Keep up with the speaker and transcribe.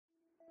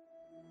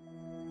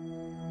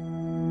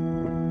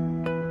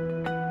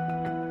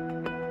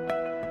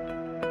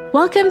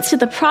Welcome to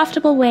The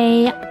Profitable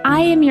Way. I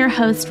am your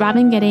host,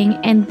 Robin Gooding,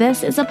 and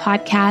this is a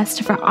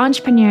podcast for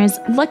entrepreneurs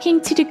looking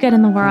to do good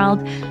in the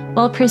world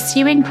while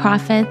pursuing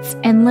profits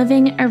and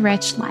living a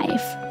rich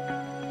life.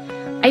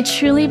 I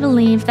truly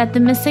believe that the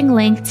missing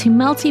link to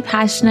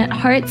multi-passionate,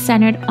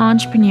 heart-centered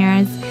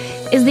entrepreneurs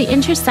is the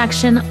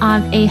intersection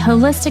of a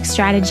holistic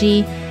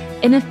strategy,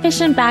 an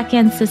efficient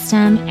back-end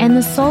system, and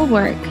the soul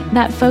work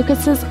that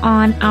focuses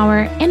on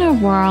our inner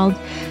world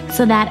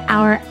so that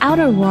our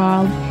outer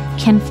world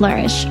can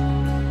flourish.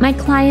 My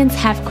clients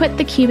have quit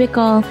the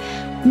cubicle,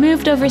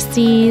 moved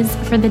overseas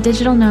for the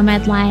digital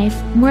nomad life,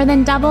 more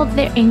than doubled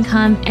their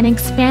income, and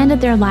expanded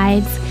their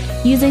lives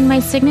using my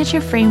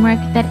signature framework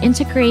that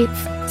integrates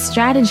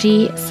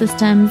strategy,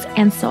 systems,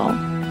 and soul.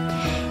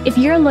 If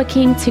you're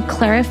looking to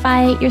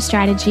clarify your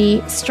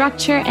strategy,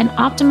 structure and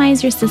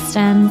optimize your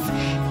systems,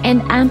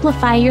 and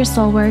amplify your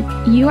soul work,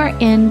 you are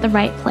in the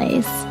right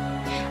place.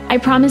 I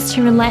promise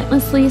to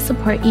relentlessly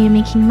support you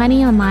making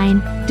money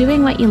online,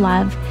 doing what you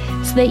love,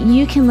 so that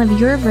you can live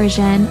your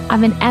version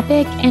of an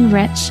epic and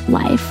rich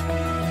life.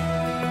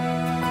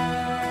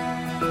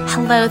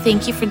 Hello,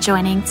 thank you for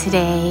joining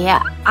today.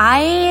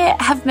 I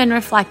have been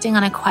reflecting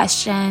on a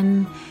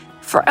question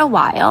for a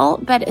while,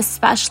 but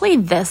especially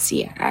this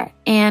year.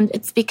 And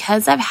it's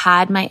because I've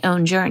had my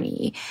own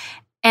journey.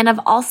 And I've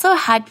also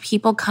had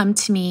people come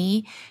to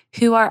me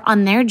who are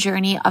on their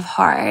journey of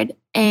hard,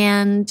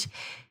 and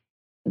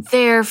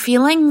they're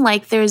feeling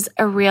like there's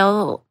a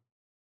real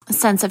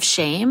sense of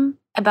shame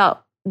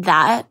about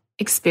that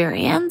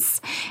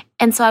experience.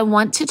 And so I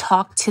want to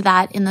talk to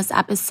that in this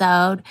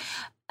episode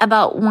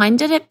about when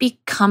did it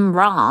become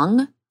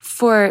wrong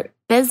for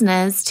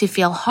business to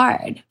feel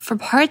hard, for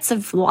parts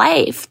of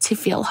life to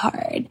feel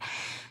hard.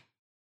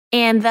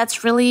 And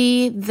that's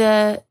really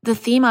the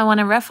theme I want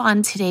to riff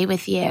on today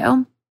with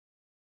you.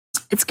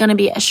 It's going to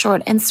be a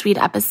short and sweet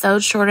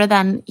episode, shorter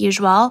than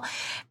usual,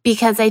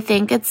 because I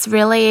think it's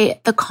really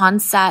the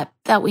concept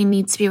that we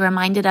need to be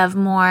reminded of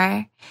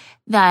more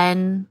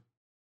than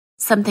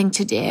something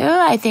to do.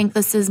 I think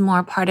this is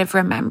more part of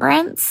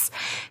remembrance,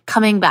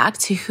 coming back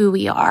to who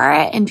we are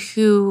and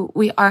who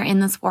we are in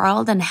this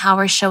world and how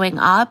we're showing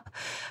up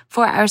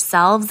for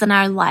ourselves and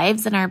our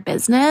lives and our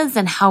business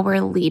and how we're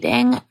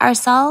leading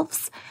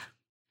ourselves.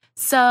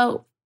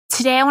 So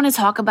today I want to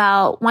talk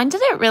about when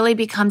did it really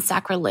become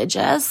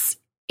sacrilegious,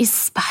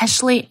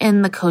 especially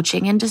in the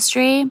coaching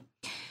industry.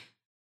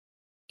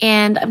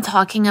 And I'm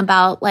talking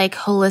about like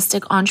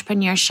holistic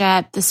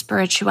entrepreneurship, the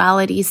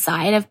spirituality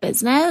side of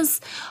business.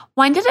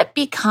 When did it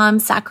become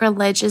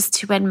sacrilegious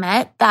to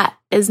admit that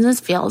business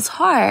feels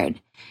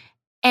hard?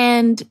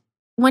 And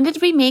when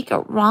did we make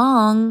it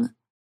wrong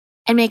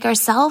and make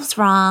ourselves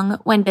wrong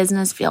when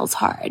business feels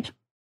hard?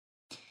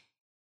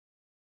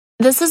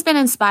 This has been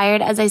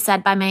inspired, as I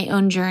said, by my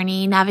own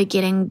journey,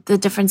 navigating the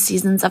different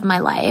seasons of my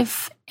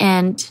life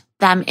and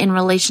them in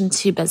relation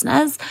to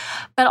business,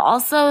 but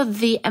also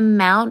the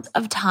amount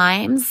of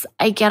times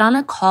I get on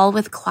a call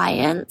with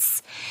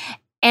clients,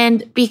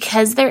 and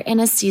because they're in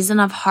a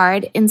season of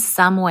hard in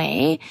some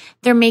way,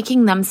 they're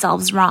making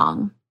themselves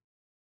wrong.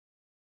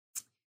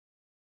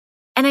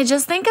 And I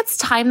just think it's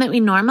time that we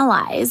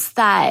normalize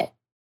that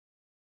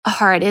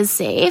hard is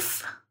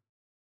safe.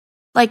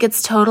 Like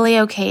it's totally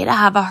okay to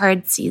have a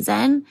hard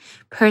season,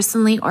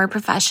 personally or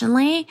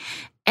professionally,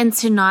 and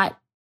to not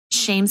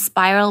shame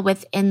spiral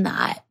within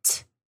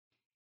that.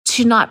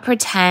 To not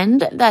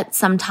pretend that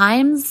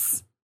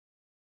sometimes,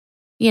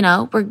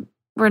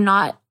 we're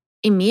not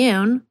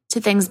immune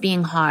to things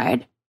being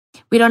hard.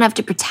 We don't have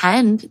to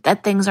pretend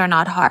that things are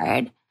not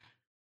hard.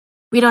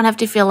 We don't have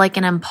to feel like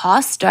an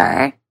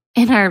imposter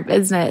in our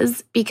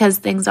business because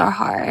things are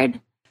hard.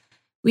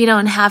 We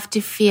don't have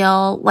to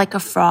feel like a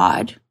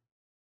fraud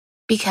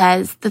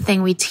because the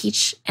thing we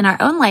teach in our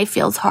own life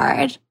feels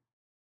hard.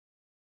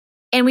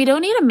 And we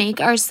don't need to make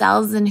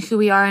ourselves and who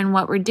we are and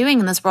what we're doing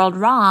in this world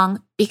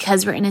wrong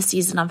because we're in a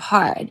season of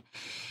hard.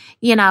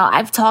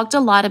 I've talked a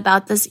lot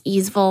about this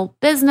easeful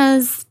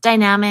business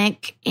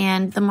dynamic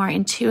and the more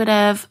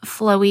intuitive,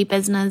 flowy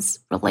business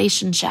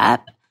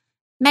relationship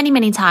many,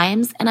 many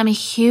times. And I'm a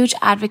huge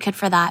advocate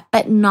for that,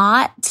 but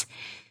not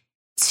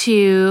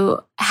to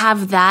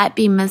have that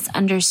be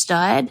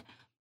misunderstood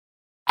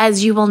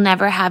as you will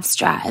never have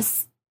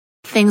stress.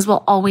 Things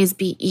will always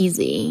be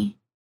easy.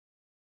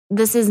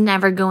 This is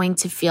never going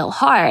to feel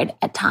hard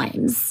at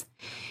times.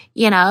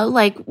 We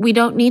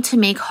don't need to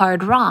make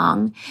hard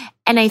wrong.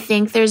 And I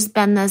think there's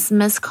been this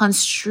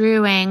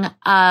misconstruing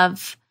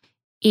of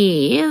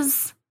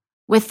ease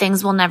with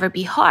things will never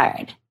be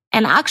hard.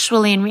 And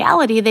actually, in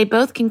reality, they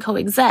both can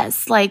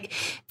coexist. Like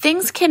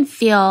things can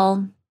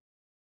feel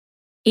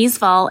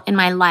easeful in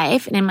my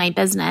life and in my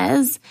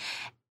business,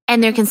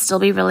 and there can still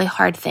be really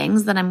hard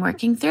things that I'm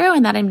working through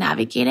and that I'm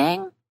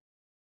navigating.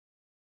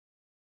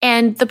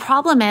 And the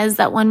problem is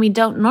that when we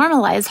don't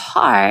normalize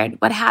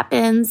hard, what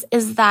happens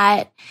is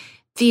that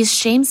these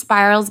shame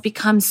spirals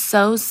become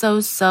so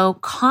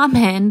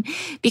common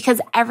because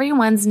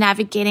everyone's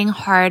navigating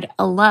hard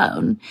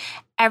alone.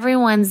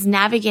 Everyone's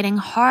navigating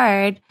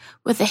hard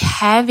with a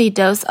heavy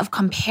dose of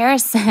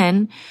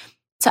comparison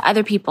to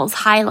other people's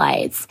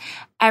highlights.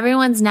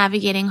 Everyone's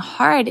navigating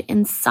hard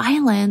in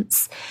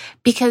silence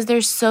because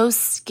they're so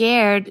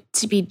scared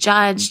to be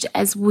judged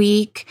as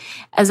weak,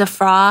 as a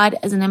fraud,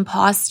 as an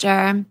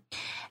imposter,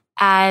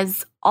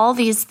 as all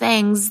these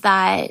things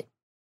that,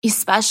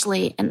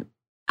 especially, and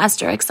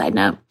asterisk side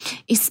note,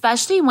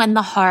 especially when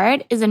the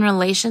hard is in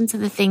relation to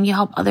the thing you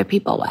help other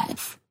people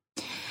with.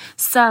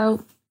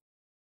 So,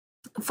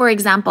 for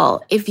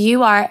example, if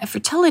you are a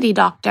fertility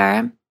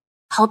doctor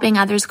helping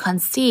others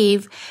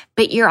conceive,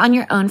 but you're on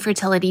your own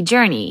fertility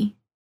journey,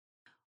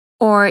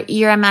 or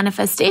you're a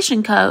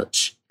manifestation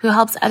coach who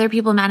helps other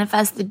people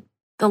manifest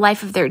the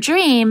life of their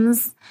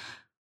dreams,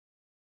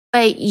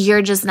 but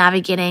you're just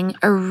navigating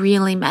a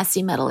really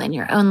messy middle in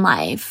your own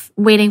life,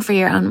 waiting for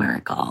your own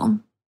miracle.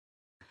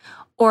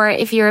 Or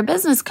if you're a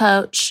business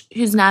coach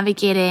who's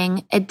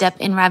navigating a dip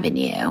in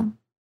revenue.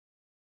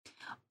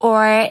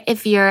 Or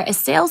if you're a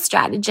sales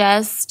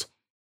strategist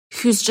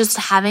who's just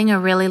having a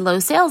really low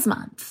sales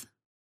month.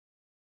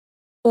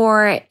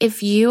 Or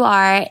if you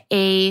are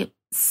a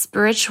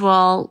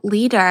spiritual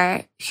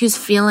leader who's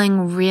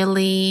feeling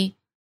really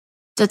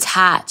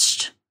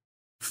detached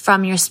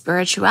from your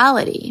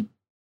spirituality.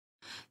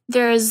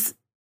 There's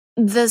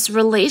this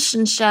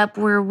relationship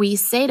where we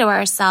say to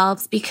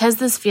ourselves, because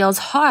this feels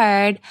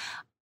hard,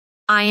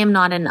 I am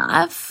not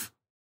enough.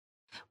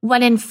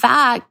 When in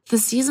fact, the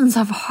seasons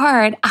of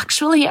hard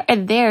actually are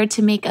there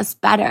to make us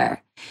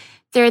better.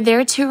 They're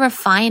there to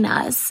refine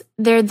us.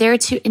 They're there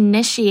to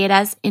initiate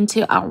us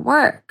into our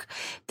work.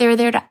 They're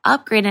there to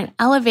upgrade and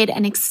elevate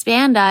and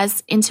expand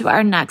us into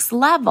our next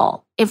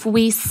level. If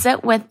we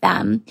sit with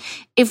them,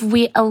 if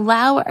we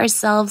allow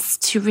ourselves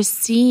to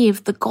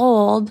receive the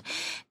gold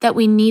that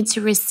we need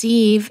to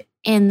receive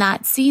in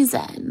that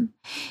season.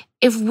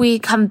 If we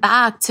come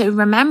back to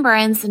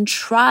remembrance and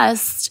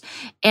trust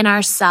in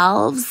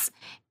ourselves,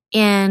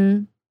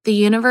 in the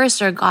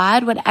universe or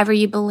God, whatever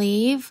you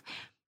believe,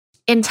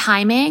 in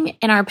timing,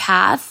 in our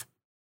path.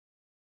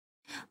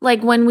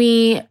 Like when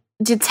we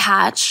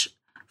detach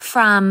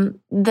from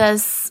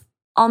this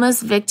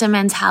almost victim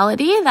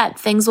mentality that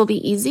things will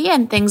be easy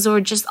and things are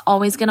just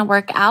always going to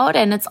work out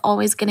and it's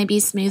always going to be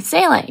smooth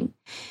sailing,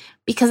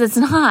 because it's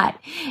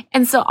not.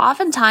 And so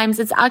oftentimes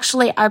it's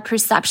actually our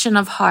perception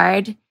of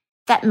hard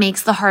that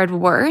makes the hard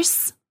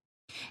worse.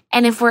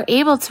 And if we're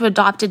able to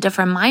adopt a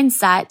different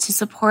mindset to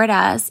support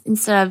us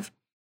instead of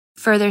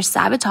further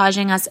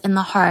sabotaging us in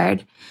the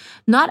hard,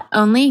 not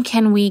only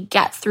can we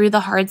get through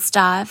the hard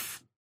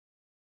stuff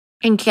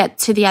and get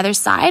to the other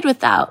side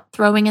without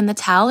throwing in the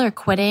towel or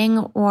quitting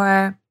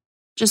or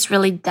just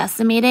really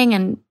decimating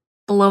and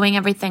blowing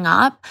everything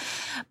up,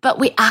 but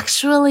we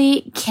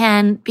actually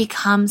can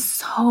become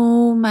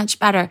so much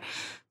better,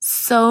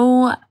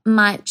 so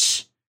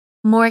much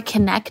more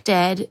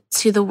connected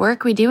to the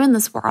work we do in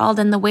this world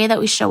and the way that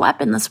we show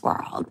up in this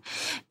world.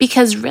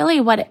 Because really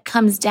what it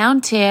comes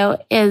down to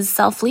is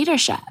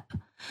self-leadership.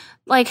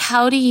 Like,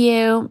 how do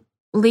you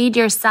lead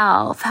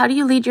yourself? How do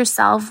you lead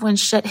yourself when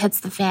shit hits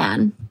the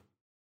fan?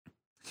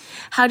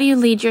 How do you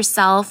lead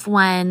yourself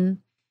when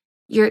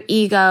your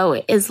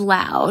ego is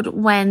loud,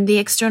 when the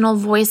external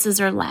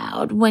voices are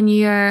loud, when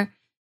you're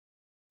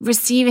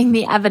receiving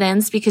the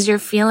evidence because you're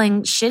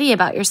feeling shitty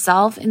about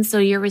yourself, and so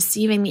you're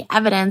receiving the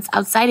evidence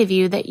outside of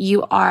you that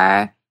you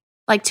are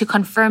like to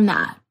confirm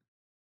that?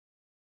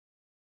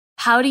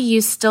 How do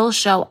you still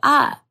show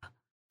up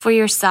for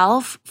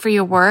yourself, for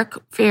your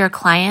work, for your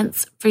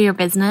clients, for your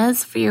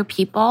business, for your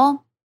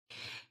people?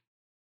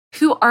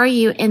 Who are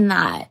you in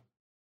that?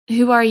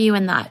 Who are you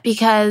in that?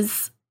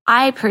 Because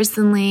I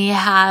personally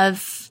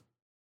have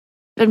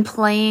been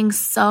playing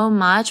so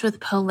much with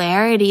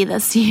polarity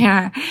this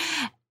year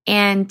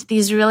and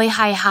these really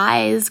high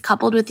highs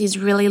coupled with these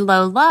really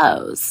low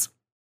lows.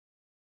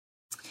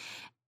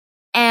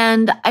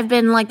 And I've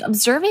been like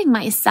observing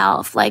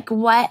myself, like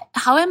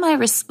how am I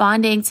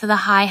responding to the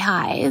high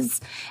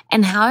highs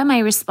and how am I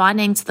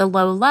responding to the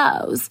low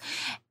lows?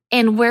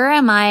 And where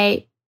am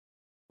I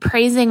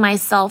praising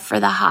myself for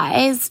the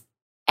highs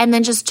and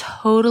then just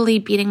totally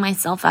beating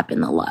myself up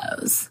in the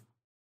lows?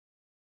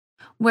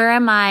 Where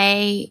am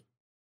I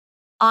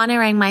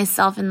honoring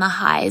myself in the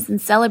highs and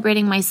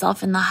celebrating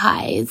myself in the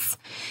highs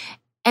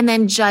and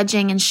then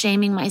judging and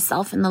shaming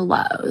myself in the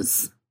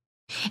lows?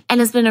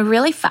 And it's been a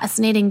really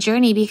fascinating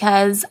journey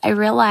because I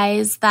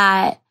realized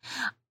that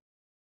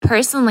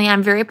personally,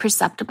 I'm very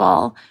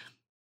perceptible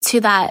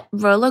to that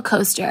roller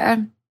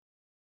coaster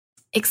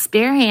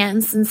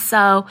experience. And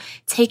so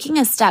taking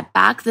a step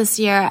back this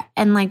year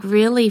and like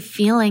really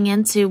feeling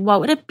into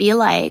what would it be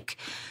like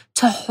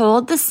to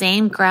hold the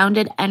same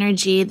grounded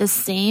energy, the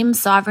same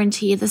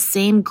sovereignty, the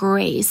same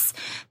grace,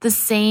 the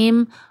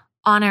same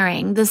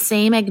honoring, the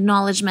same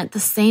acknowledgement, the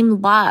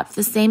same love,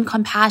 the same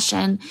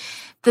compassion,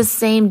 the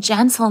same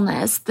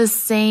gentleness, the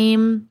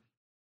same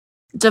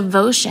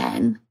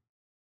devotion,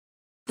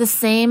 the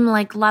same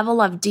like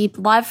level of deep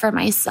love for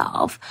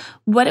myself.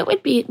 What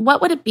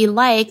would it be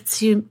like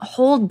to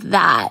hold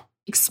that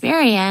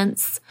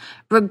experience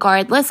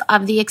regardless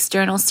of the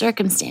external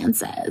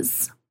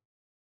circumstances?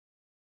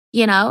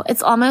 You know,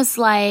 it's almost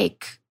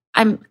like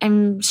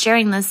I'm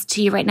sharing this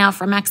to you right now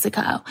from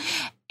Mexico,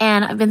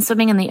 and I've been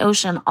swimming in the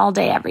ocean all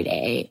day, every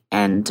day.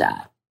 And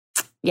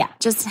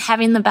just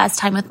having the best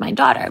time with my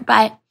daughter.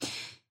 But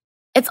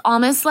it's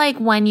almost like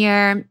when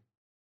you're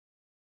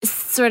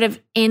sort of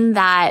in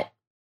that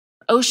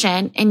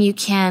ocean and you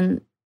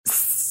can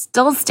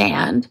still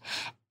stand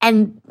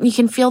and you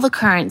can feel the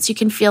currents, you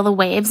can feel the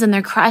waves and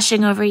they're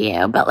crashing over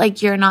you, but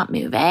like you're not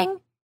moving.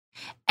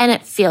 And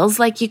it feels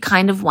like you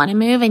kind of want to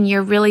move and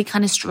you're really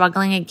kind of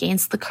struggling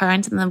against the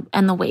current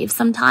and the wave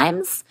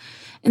sometimes.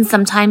 And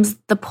sometimes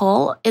the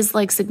pull is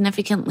like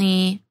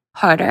significantly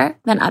harder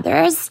than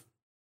others.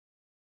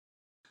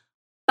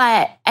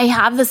 But I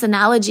have this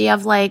analogy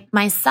of like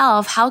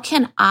myself, how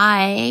can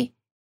I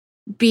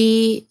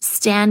be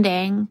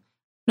standing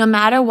no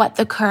matter what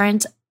the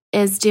current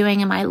is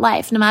doing in my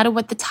life, no matter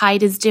what the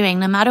tide is doing,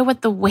 no matter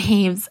what the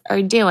waves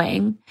are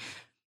doing,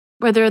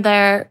 whether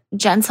they're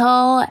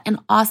gentle and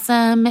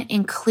awesome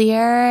and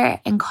clear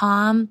and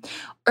calm,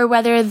 or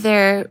whether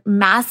they're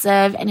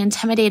massive and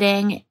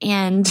intimidating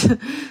and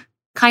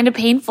kind of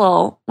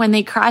painful when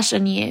they crash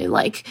on you.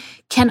 Like,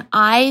 can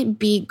I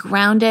be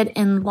grounded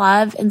in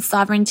love and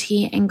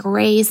sovereignty and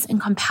grace and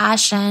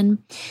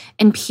compassion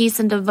and peace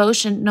and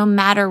devotion no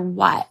matter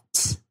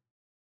what?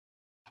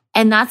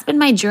 And that's been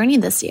my journey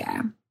this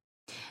year.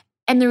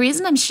 And the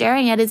reason I'm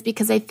sharing it is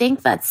because I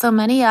think that so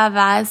many of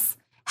us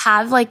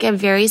have like a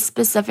very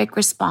specific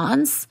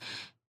response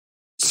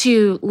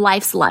to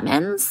life's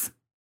lemons.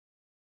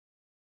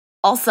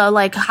 Also,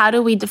 like, how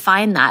do we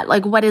define that?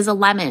 Like, what is a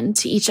lemon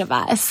to each of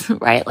us,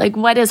 right? Like,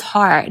 what is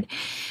hard?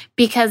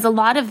 Because a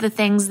lot of the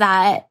things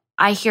that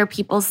I hear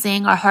people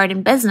saying are hard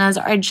in business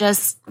are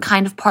just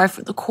kind of par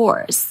for the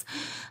course.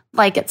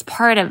 Like, it's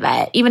part of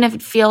it. Even if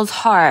it feels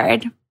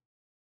hard,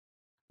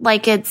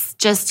 like it's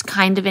just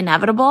kind of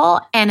inevitable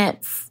and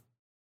it's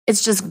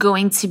just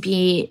going to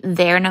be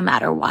there no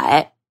matter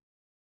what.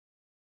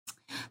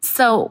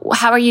 So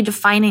how are you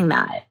defining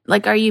that?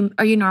 Like, are you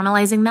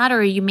normalizing that, or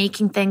are you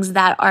making things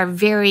that are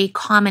very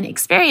common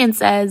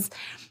experiences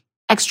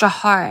extra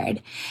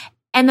hard?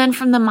 And then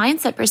from the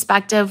mindset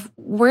perspective,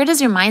 where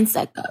does your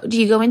mindset go? Do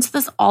you go into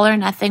this all or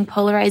nothing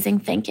polarizing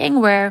thinking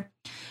where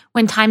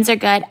when times are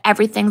good,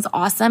 everything's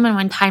awesome, and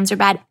when times are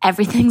bad,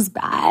 everything's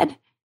bad?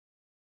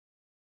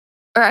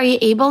 Or are you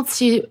able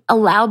to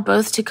allow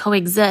both to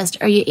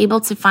coexist? Are you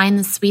able to find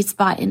the sweet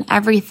spot in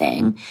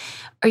everything?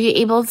 Are you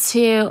able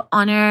to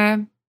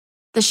honor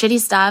the shitty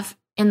stuff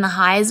in the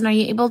highs? And are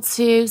you able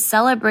to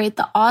celebrate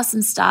the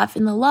awesome stuff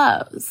in the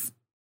lows?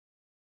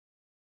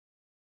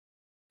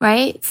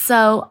 Right?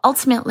 So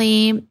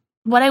ultimately,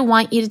 what I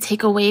want you to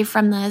take away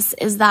from this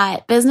is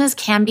that business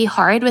can be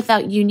hard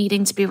without you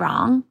needing to be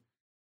wrong.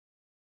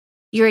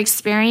 Your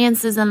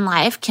experiences in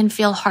life can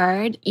feel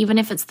hard, even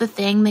if it's the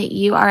thing that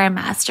you are a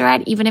master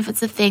at, even if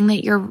it's the thing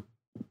that you're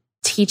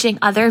teaching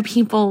other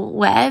people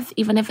with,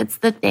 even if it's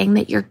the thing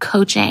that you're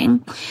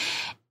coaching.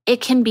 It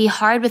can be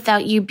hard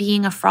without you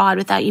being a fraud,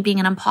 without you being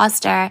an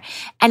imposter.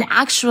 And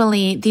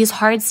actually, these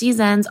hard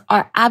seasons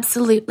are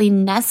absolutely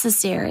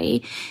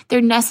necessary.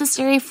 They're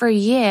necessary for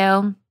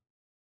you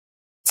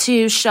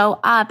to show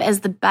up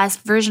as the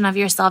best version of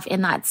yourself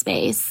in that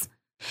space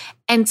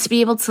and to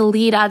be able to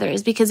lead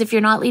others. Because if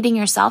you're not leading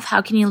yourself,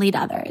 how can you lead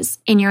others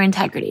in your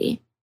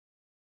integrity?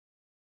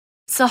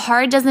 So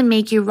hard doesn't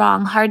make you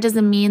wrong. Hard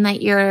doesn't mean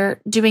that you're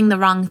doing the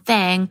wrong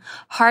thing.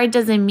 Hard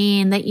doesn't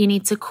mean that you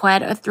need to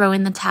quit or throw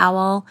in the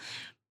towel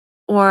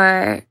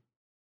or,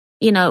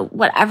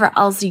 whatever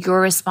else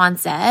your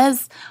response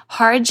is.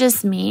 Hard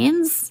just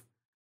means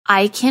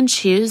I can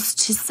choose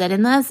to sit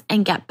in this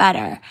and get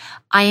better.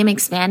 I am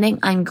expanding.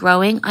 I'm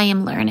growing. I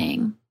am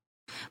learning.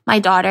 My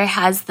daughter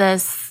has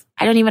this,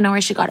 I don't even know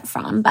where she got it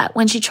from, but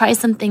when she tries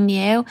something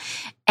new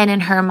and in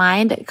her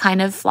mind it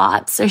kind of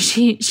flops or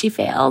she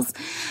fails,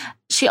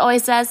 she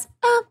always says,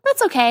 "Oh,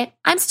 that's okay.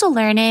 I'm still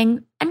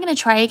learning. I'm going to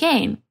try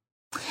again."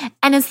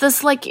 And it's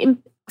this, like,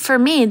 for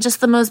me, just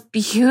the most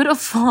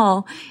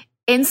beautiful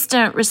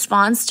instant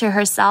response to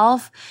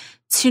herself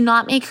to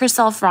not make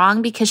herself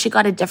wrong because she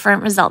got a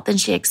different result than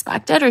she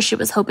expected or she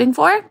was hoping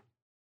for.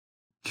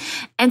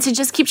 And to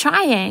just keep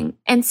trying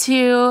and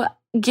to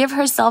give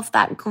herself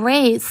that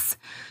grace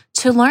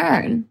to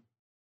learn,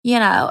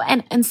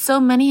 and so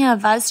many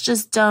of us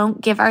just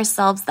don't give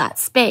ourselves that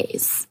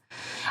space.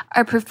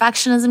 Our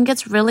perfectionism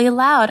gets really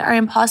loud. Our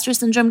imposter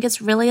syndrome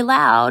gets really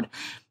loud.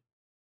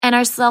 And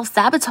our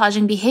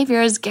self-sabotaging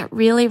behaviors get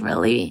really,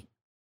 really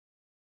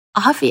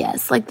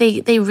obvious. Like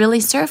they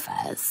really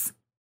surface.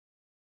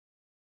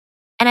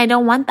 And I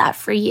don't want that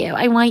for you.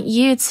 I want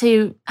you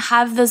to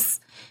have this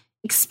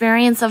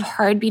experience of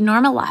hard be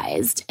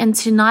normalized and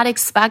to not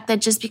expect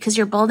that just because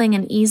you're building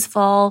an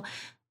easeful,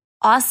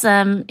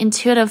 awesome,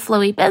 intuitive,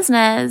 flowy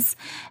business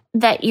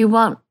that you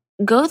won't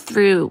go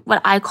through what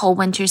I call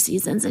winter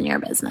seasons in your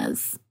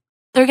business.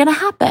 They're going to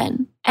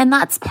happen. And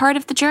that's part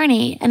of the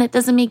journey. And it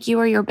doesn't make you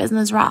or your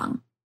business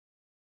wrong.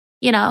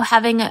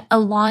 Having a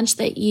launch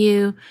that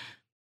you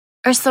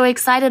are so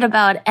excited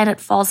about and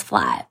it falls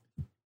flat.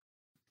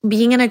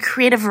 Being in a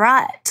creative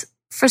rut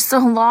for so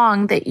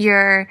long that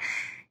you're,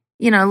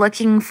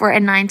 looking for a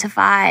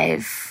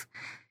 9-to-5,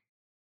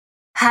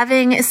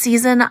 having a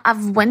season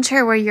of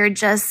winter where you're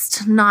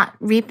just not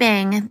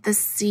reaping the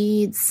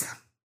seeds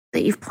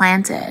that you've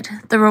planted,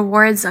 the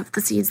rewards of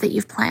the seeds that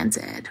you've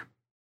planted.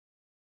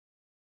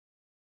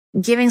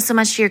 Giving so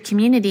much to your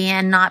community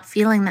and not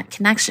feeling that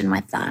connection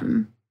with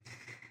them.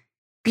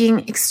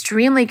 Being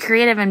extremely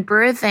creative and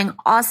birthing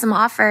awesome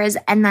offers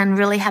and then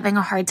really having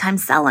a hard time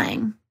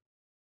selling.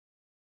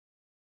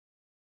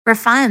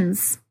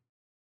 Refunds.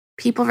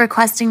 People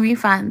requesting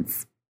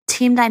refunds.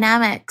 Team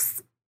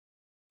dynamics.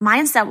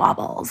 Mindset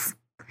wobbles.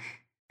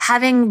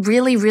 Having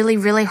really, really,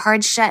 really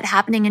hard shit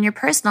happening in your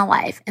personal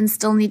life and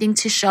still needing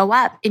to show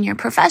up in your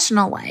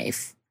professional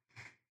life.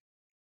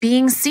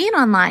 Being seen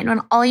online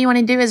when all you want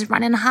to do is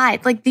run and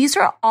hide. Like, these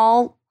are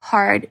all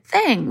hard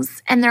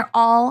things, and they're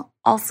all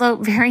also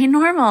very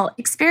normal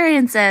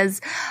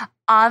experiences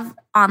of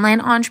online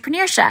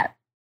entrepreneurship.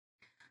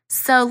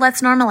 So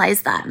let's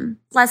normalize them.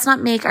 Let's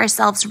not make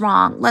ourselves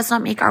wrong. Let's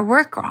not make our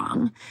work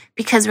wrong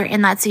because we're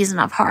in that season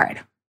of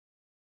hard.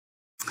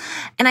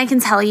 And I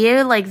can tell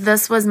you, like,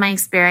 this was my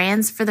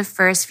experience for the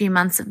first few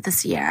months of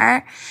this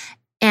year.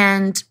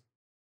 And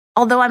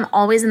although I'm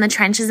always in the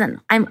trenches and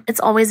it's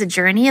always a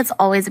journey, it's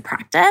always a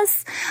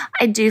practice,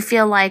 I do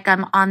feel like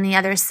I'm on the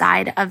other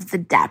side of the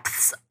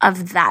depths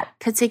of that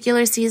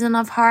particular season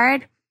of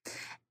hard.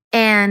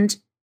 And,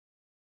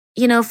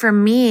 for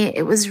me,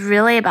 it was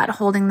really about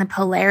holding the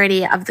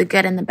polarity of the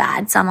good and the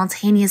bad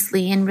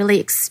simultaneously and really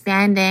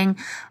expanding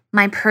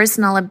my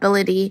personal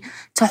ability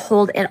to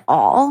hold it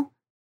all.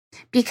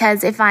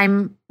 Because if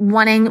I'm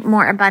wanting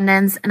more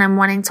abundance and I'm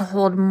wanting to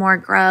hold more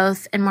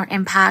growth and more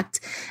impact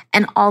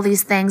and all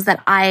these things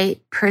that I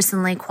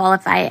personally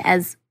qualify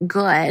as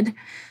good,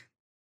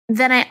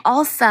 then I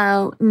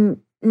also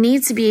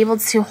need to be able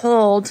to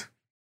hold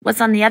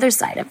what's on the other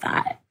side of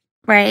that,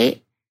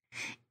 right?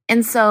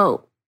 And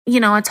so,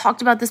 I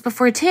talked about this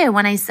before too,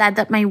 when I said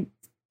that my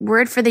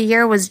word for the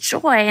year was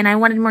joy and I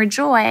wanted more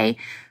joy.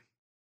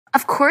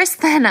 Of course,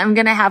 then I'm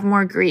going to have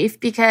more grief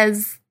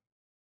because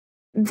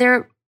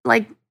they're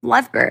like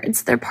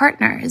lovebirds, they're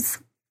partners.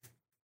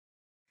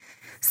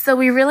 So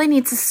we really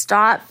need to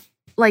stop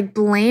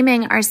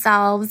blaming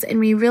ourselves, and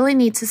we really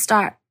need to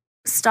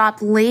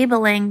stop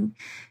labeling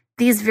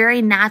these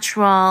very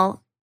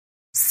natural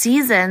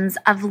seasons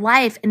of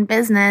life and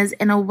business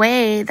in a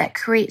way that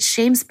creates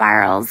shame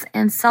spirals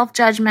and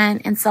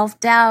self-judgment and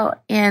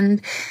self-doubt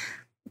and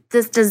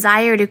this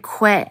desire to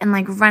quit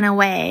and run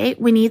away.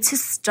 We need to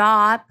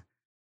stop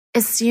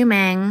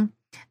assuming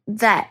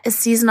that a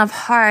season of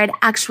hard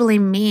actually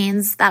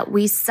means that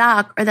we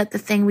suck or that the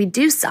thing we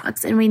do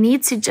sucks. And we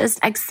need to just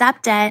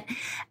accept it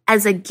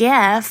as a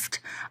gift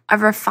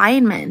of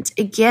refinement,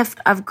 a gift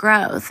of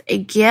growth, a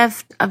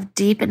gift of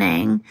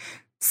deepening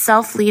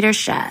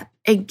self-leadership,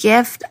 a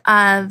gift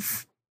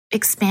of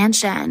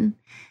expansion,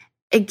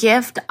 a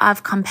gift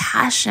of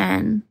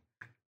compassion.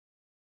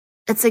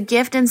 It's a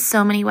gift in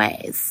so many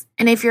ways.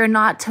 And if you're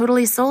not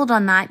totally sold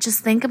on that,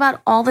 just think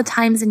about all the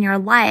times in your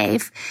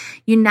life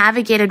you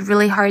navigated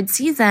really hard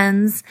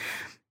seasons.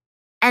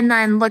 And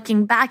then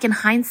looking back in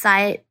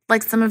hindsight,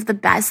 some of the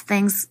best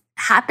things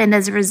happened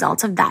as a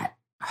result of that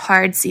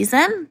hard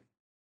season.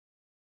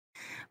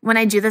 When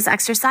I do this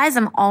exercise,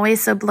 I'm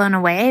always so blown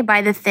away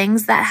by the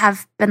things that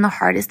have been the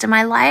hardest in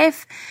my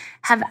life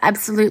have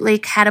absolutely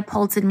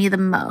catapulted me the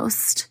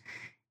most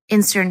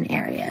in certain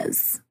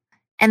areas.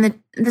 And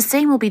the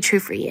same will be true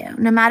for you.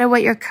 No matter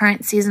what your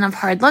current season of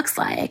hard looks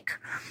like,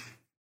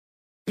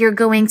 you're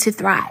going to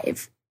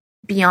thrive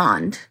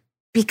beyond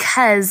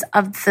because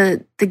of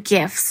the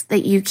gifts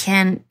that you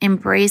can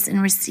embrace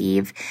and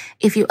receive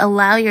if you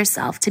allow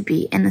yourself to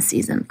be in the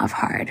season of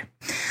hard.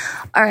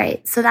 All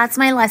right, so that's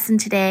my lesson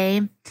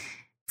today.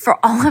 For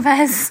all of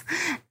us,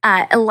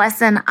 a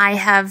lesson I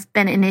have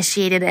been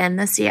initiated in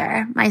this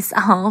year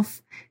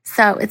myself.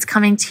 So it's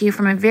coming to you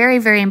from a very,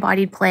 very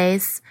embodied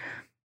place.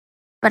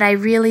 But I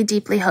really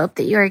deeply hope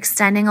that you're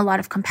extending a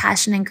lot of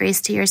compassion and grace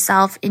to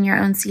yourself in your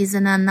own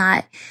season, and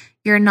that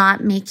you're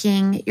not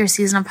making your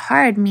season of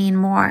hard mean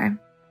more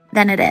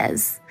than it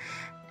is.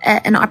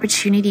 An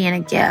opportunity and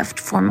a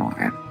gift for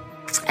more.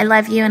 I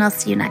love you, and I'll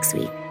see you next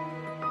week.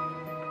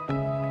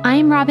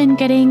 I'm Robin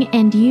Gooding,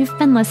 and you've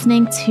been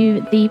listening to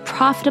the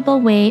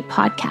Profitable Way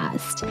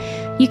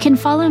podcast. You can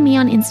follow me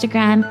on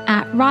Instagram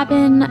at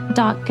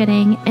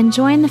robin.gooding and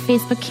join the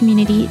Facebook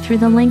community through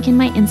the link in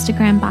my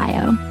Instagram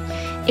bio.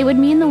 It would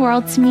mean the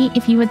world to me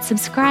if you would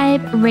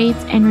subscribe, rate,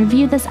 and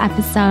review this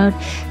episode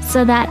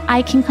so that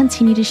I can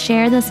continue to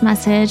share this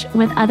message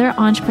with other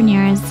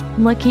entrepreneurs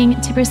looking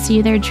to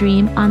pursue their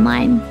dream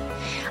online.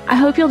 I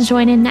hope you'll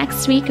join in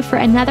next week for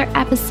another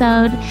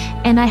episode,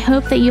 and I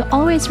hope that you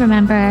always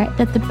remember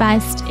that the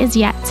best is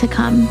yet to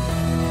come.